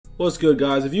What's good,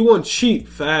 guys? If you want cheap,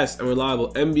 fast, and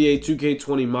reliable NBA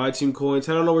 2K20 My Team coins,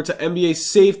 head on over to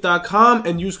NBASafe.com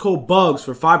and use code Bugz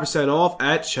for 5% off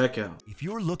at checkout. If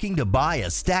you're looking to buy a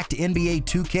stacked NBA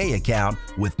 2K account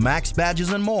with max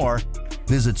badges and more,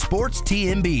 visit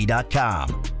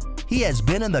SportsTNB.com. He has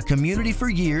been in the community for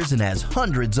years and has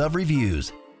hundreds of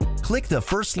reviews. Click the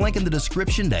first link in the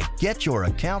description to get your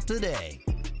account today.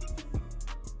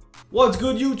 What's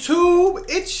good, YouTube?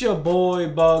 It's your boy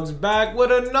Bugz back with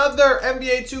another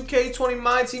NBA 2K20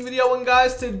 My Team video. And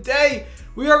guys, today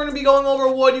we are going to be going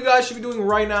over what you guys should be doing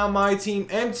right now in My Team,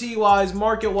 MT-wise,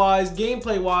 market-wise,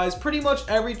 gameplay-wise, pretty much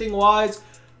everything-wise.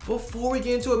 Before we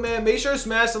get into it, man, make sure to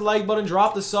smash the like button,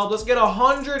 drop the sub. Let's get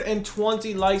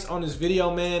 120 likes on this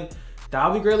video, man. That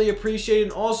would be greatly appreciated.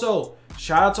 And also,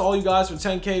 shout out to all you guys for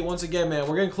 10K. Once again, man,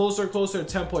 we're getting closer and closer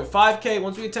to 10.5K.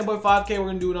 Once we get 10.5K, we're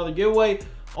going to do another giveaway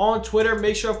on Twitter.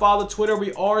 Make sure to follow the Twitter.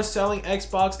 We are selling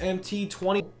Xbox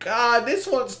MT20. God, this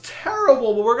one's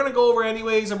terrible, but we're going to go over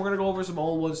anyways, and we're going to go over some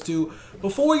old ones too.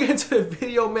 Before we get into the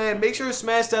video, man, make sure to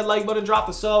smash that like button, drop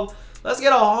the sub. Let's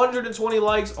get 120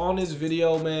 likes on this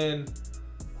video, man.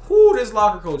 Whew, this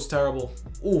locker code's terrible.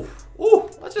 Ooh,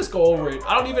 let's just go over it.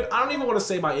 I don't even want to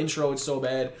say my intro. It's so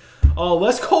bad.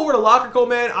 Let's go over the locker code,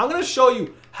 man. I'm going to show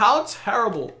you how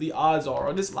terrible the odds are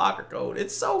on this locker code.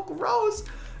 It's so gross.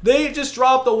 They just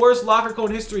dropped the worst locker code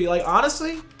history. Like,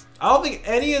 honestly, I don't think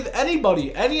any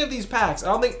of these packs, I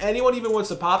don't think anyone even wants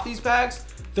to pop these packs.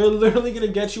 They're literally going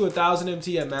to get you 1,000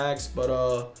 MT at max.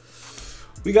 But,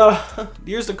 we got,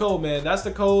 here's the code, man. That's the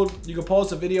code. You can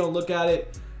pause the video and look at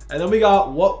it. And then we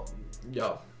got, what?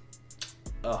 Yo.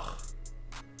 Ugh.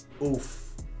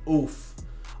 Oof.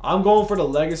 I'm going for the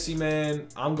legacy, man.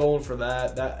 I'm going for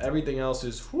that. Everything else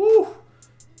is, whew.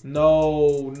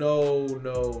 No.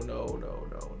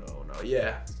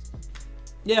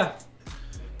 Yeah.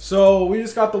 So we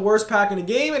just got the worst pack in the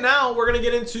game, and now we're gonna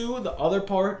get into the other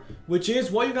part, which is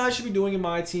what you guys should be doing in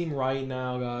My Team right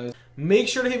now, guys. Make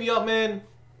sure to hit me up, man.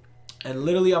 And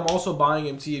literally, I'm also buying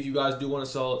MT. If you guys do want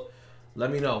to sell it, let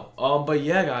me know. But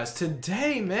yeah, guys,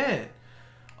 today, man,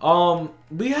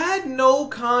 we had no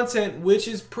content, which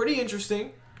is pretty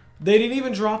interesting. They didn't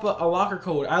even drop a locker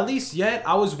code, at least yet.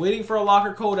 I was waiting for a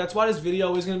locker code. That's why this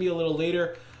video is going to be a little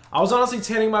later. I was honestly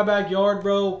tanning my backyard,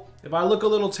 bro. If I look a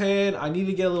little tan, I need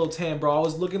to get a little tan, bro. I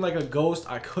was looking like a ghost.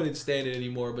 I couldn't stand it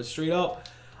anymore. But straight up,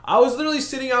 I was literally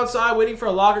sitting outside waiting for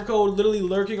a locker code, literally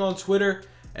lurking on Twitter.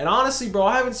 And honestly, bro,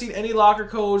 I haven't seen any locker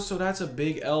codes, so that's a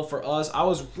big L for us. I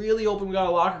was really hoping we got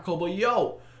a locker code. But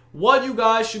yo, what you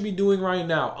guys should be doing right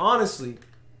now, honestly,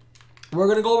 we're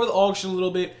going to go over the auction a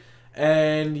little bit.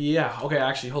 And yeah, okay,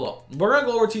 actually, hold up. We're going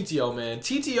to go over TTO, man.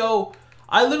 TTO,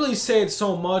 I literally say it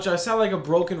so much. I sound like a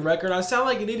broken record. I sound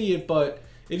like an idiot, but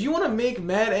if you want to make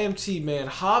mad MT, man,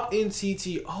 hop in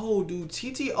TTO, dude.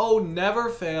 TTO never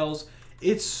fails.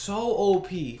 It's so OP.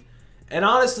 And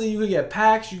honestly, you could get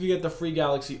packs. You could get the free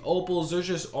Galaxy Opals. There's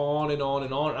just on and on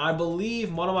and on. I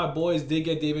believe one of my boys did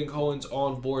get David Cohen's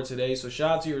on board today. So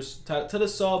shout out to the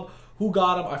sub who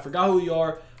got him. I forgot who you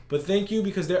are. But thank you,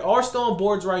 because there are still on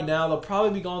boards right now. They'll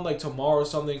probably be gone like tomorrow or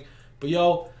something. But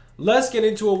yo, let's get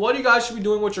into it. What you guys should be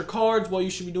doing with your cards, what you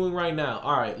should be doing right now.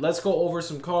 All right, let's go over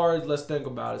some cards. Let's think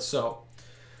about it. So,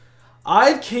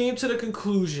 I came to the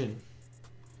conclusion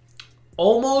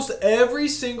almost every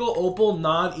single Opal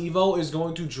non-Evo is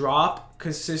going to drop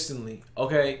consistently,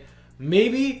 okay?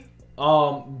 Maybe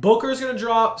Booker's going to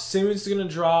drop, Simmons is going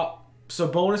to drop,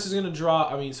 Sabonis is going to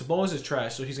drop. I mean, Sabonis is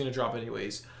trash, so he's going to drop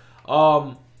anyways.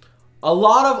 A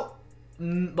lot of,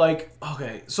 like,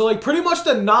 okay, so, like, pretty much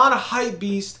the non-hype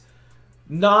beast,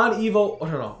 non-Evo,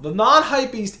 I don't know, the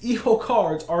non-hype beast Evo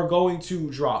cards are going to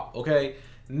drop, okay?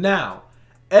 Now,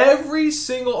 every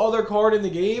single other card in the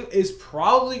game is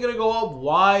probably going to go up.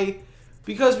 Why?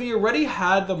 Because we already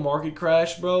had the market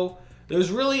crash, bro. It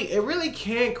really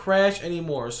can't crash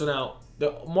anymore. So now,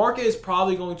 the market is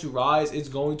probably going to rise. It's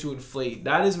going to inflate.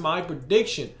 That is my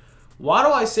prediction. Why do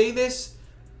I say this?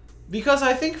 Because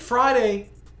I think Friday,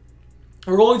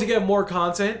 we're going to get more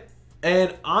content.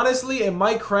 And honestly, it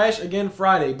might crash again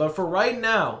Friday. But for right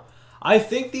now, I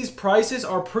think these prices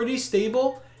are pretty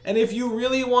stable. And if you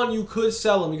really want, you could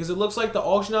sell them. Because it looks like the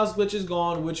auction house glitch is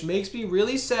gone. Which makes me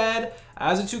really sad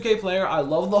as a 2K player. I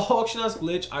love the auction house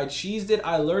glitch. I cheesed it.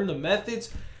 I learned the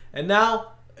methods. And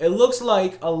now, it looks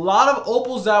like a lot of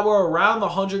opals that were around the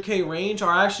 100K range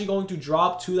are actually going to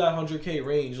drop to that 100K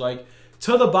range. Like,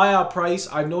 to the buyout price,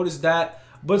 I've noticed that.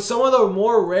 But some of the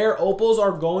more rare opals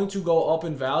are going to go up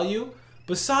in value.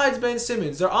 Besides Ben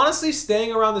Simmons, they're honestly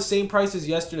staying around the same price as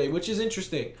yesterday, which is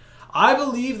interesting. I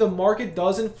believe the market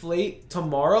does inflate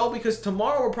tomorrow, because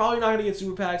tomorrow we're probably not going to get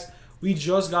super packs. We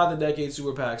just got the Decade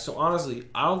Super Pack. So, honestly,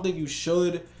 I don't think you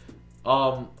should.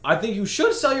 I think you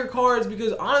should sell your cards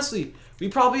because, honestly, we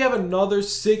probably have another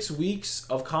 6 weeks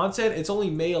of content. It's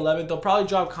only May 11th. They'll probably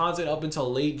drop content up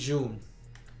until late June.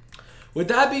 With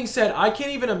that being said, I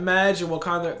can't even imagine what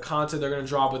kind of content they're going to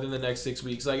drop within the next 6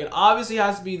 weeks. Like, it obviously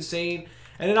has to be insane.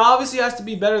 And it obviously has to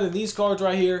be better than these cards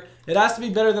right here. It has to be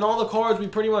better than all the cards we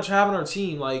pretty much have on our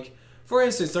team. Like, for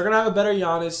instance, they're going to have a better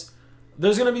Giannis.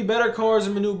 There's going to be better cards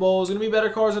in Manute Bol. There's going to be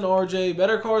better cards in RJ.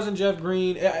 Better cards in Jeff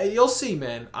Green. You'll see,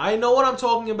 man. I know what I'm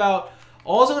talking about.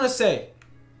 All I'm going to say,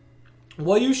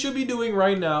 what you should be doing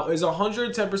right now is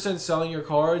 110% selling your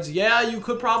cards. Yeah, you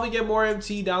could probably get more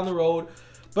MT down the road.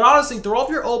 But honestly, throw up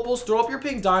your opals, throw up your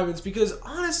pink diamonds, because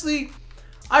honestly,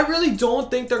 I really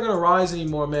don't think they're going to rise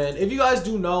anymore, man. If you guys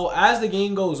do know, as the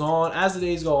game goes on, as the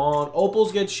days go on,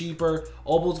 opals get cheaper,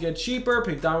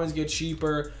 pink diamonds get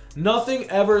cheaper. Nothing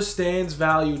ever stands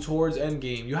value towards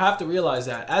endgame. You have to realize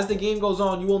that. As the game goes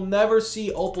on, you will never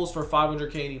see opals for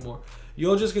 500k anymore.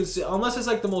 You'll just consider, unless it's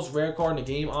like the most rare card in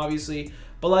the game, obviously.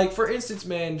 But like, for instance,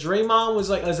 man, Draymond was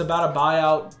like, is about a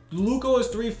buyout. Luka was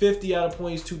 350 out of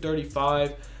points,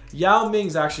 235. Yao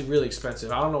Ming's actually really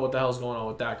expensive. I don't know what the hell's going on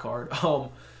with that card.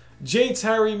 Jay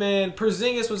Terry, man,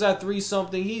 Porzingis was at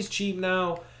 3-something. He's cheap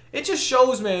now. It just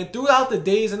shows, man, throughout the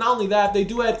days, and not only that, if they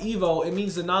do add Evo, it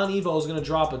means the non-Evo is going to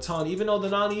drop a ton, even though the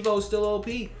non-Evo is still OP.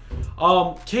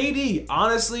 KD,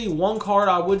 honestly, one card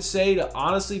I would say to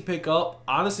honestly pick up.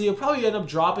 Honestly, he'll probably end up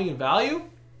dropping in value.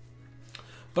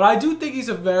 But I do think he's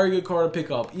a very good card to pick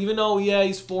up. Even though, yeah,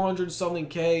 he's 400-something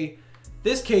K.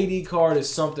 This KD card is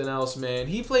something else, man.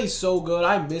 He plays so good.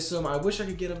 I miss him. I wish I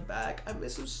could get him back. I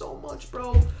miss him so much,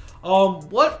 bro.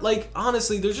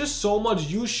 Honestly, there's just so much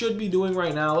you should be doing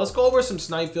right now. Let's go over some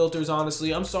snipe filters,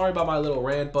 honestly. I'm sorry about my little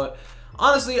rant, but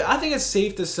honestly, I think it's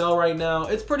safe to sell right now.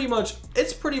 It's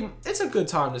a good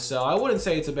time to sell. I wouldn't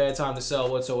say it's a bad time to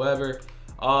sell whatsoever.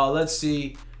 Let's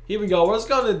see. Here we go. Let's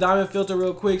go to the diamond filter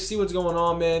real quick, see what's going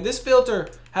on, man. This filter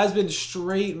has been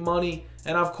straight money.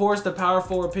 And of course, the power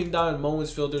forward pink diamond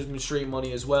moments filter has been straight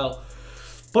money as well.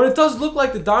 But it does look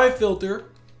like the diamond filter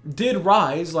did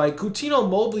rise. Like, Coutinho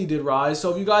Mobley did rise.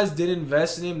 So if you guys did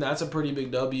invest in him, that's a pretty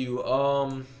big W.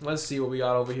 Let's see what we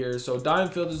got over here. So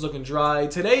diamond filter's looking dry.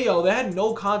 Today, yo, they had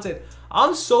no content.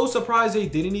 I'm so surprised they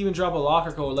didn't even drop a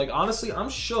locker code. Like, honestly, I'm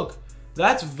shook.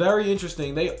 That's very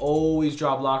interesting. They always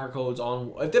drop locker codes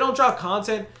on. If they don't drop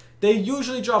content, they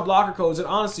usually drop locker codes. And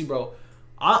honestly, bro,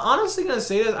 I'm honestly going to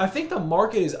say that I think the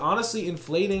market is honestly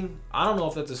inflating. I don't know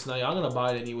if that's a snipe. I'm going to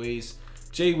buy it anyways.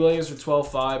 Jay Williams for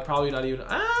 12.5. Probably not even...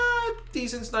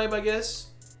 decent snipe, I guess.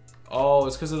 Oh,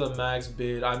 it's because of the max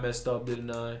bid. I messed up, didn't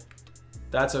I?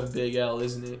 That's a big L,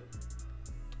 isn't it?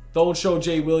 Don't show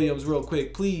Jay Williams real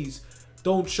quick, please.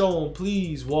 Don't show him,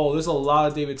 please. Whoa, there's a lot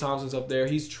of David Thompsons up there.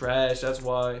 He's trash, that's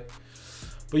why.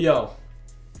 But yo,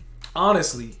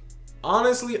 honestly, I'm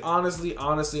going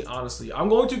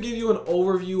to give you an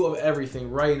overview of everything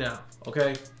right now,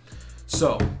 okay?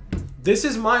 So, this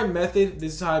is my method.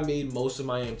 This is how I made most of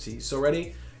my MTs. So,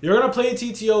 ready? You're going to play a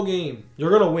TTO game. You're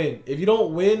going to win. If you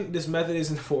don't win, this method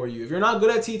isn't for you. If you're not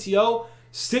good at TTO,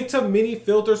 stick to mini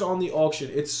filters on the auction.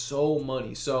 It's so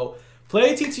money. So,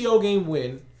 play a TTO game,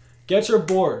 win. Get your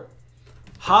board.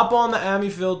 Hop on the Ami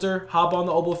filter. Hop on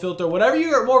the opal filter. Whatever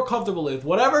you're more comfortable with.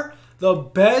 Whatever the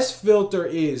best filter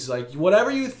is. Like, whatever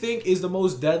you think is the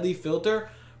most deadly filter.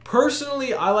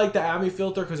 Personally, I like the Ami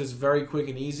filter because it's very quick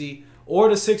and easy. Or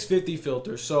the 650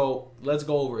 filter. So, let's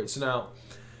go over it. So, now,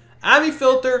 Ami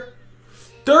filter,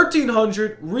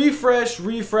 1300,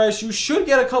 refresh. You should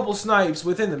get a couple snipes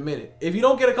within the minute. If you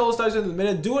don't get a couple snipes within the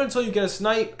minute, do it until you get a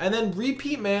snipe. And then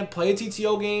repeat, man. Play a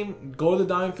TTO game. Go to the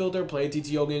diamond filter. Play a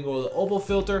TTO game. Go to the opal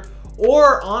filter.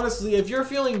 Or, honestly, if you're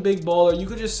feeling big baller, you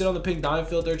could just sit on the pink diamond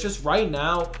filter. Just right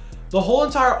now, the whole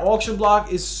entire auction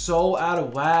block is so out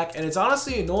of whack. And it's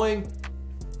honestly annoying.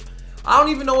 I don't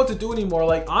even know what to do anymore.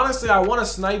 Like, honestly, I want to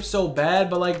snipe so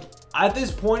bad. But, like, at this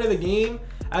point of the game...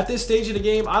 At this stage of the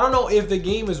game, I don't know if the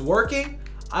game is working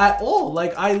at all.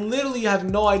 Like, I literally have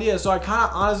no idea. So I kind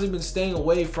of honestly been staying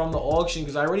away from the auction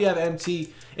because I already have MT.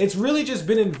 It's really just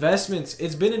been investments.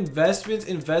 It's been investments.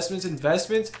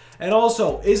 And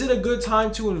also, is it a good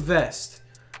time to invest?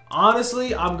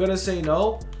 Honestly, I'm going to say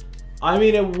no. I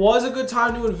mean, it was a good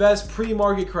time to invest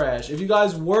pre-market crash. If you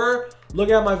guys were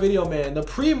looking at my video, man, the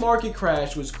pre-market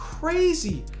crash was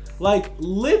crazy. Like,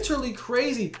 literally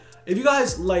crazy. If you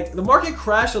guys, like, the market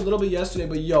crashed a little bit yesterday,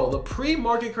 but yo, the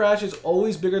pre-market crash is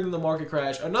always bigger than the market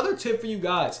crash. Another tip for you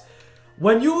guys,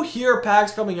 when you hear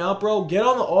packs coming out, bro, get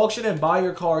on the auction and buy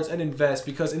your cards and invest,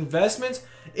 because investments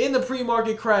in the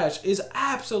pre-market crash is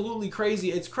absolutely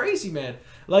crazy. It's crazy, man.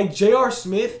 Like, J.R.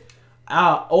 Smith,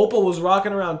 Opal was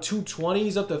rocking around 220.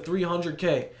 He's up to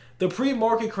 300K. The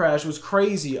pre-market crash was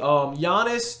crazy.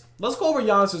 Giannis. Let's go over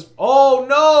Giannis's. Oh,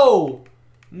 no.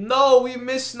 No, we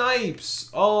missed Snipes.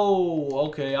 Oh,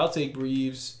 okay. I'll take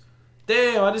Breves.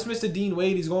 Damn, I just missed a Dean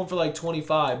Wade. He's going for like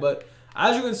 25. But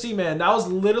as you can see, man, that was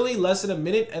literally less than a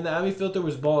minute, and the Ami filter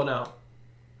was balling out.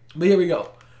 But here we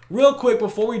go. Real quick,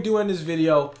 before we do end this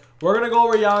video, we're going to go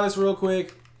over Giannis real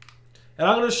quick. And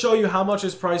I'm going to show you how much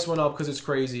his price went up because it's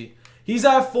crazy. He's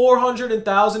at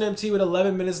 400,000 MT with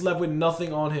 11 minutes left with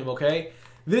nothing on him, okay?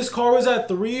 This car was at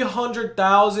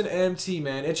 300,000 MT,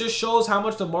 man. It just shows how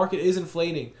much the market is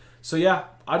inflating. So, yeah,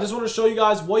 I just want to show you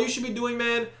guys what you should be doing,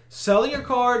 man. Selling your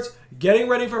cards, getting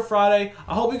ready for Friday.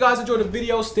 I hope you guys enjoyed the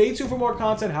video. Stay tuned for more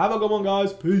content. Have a good one,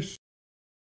 guys. Peace.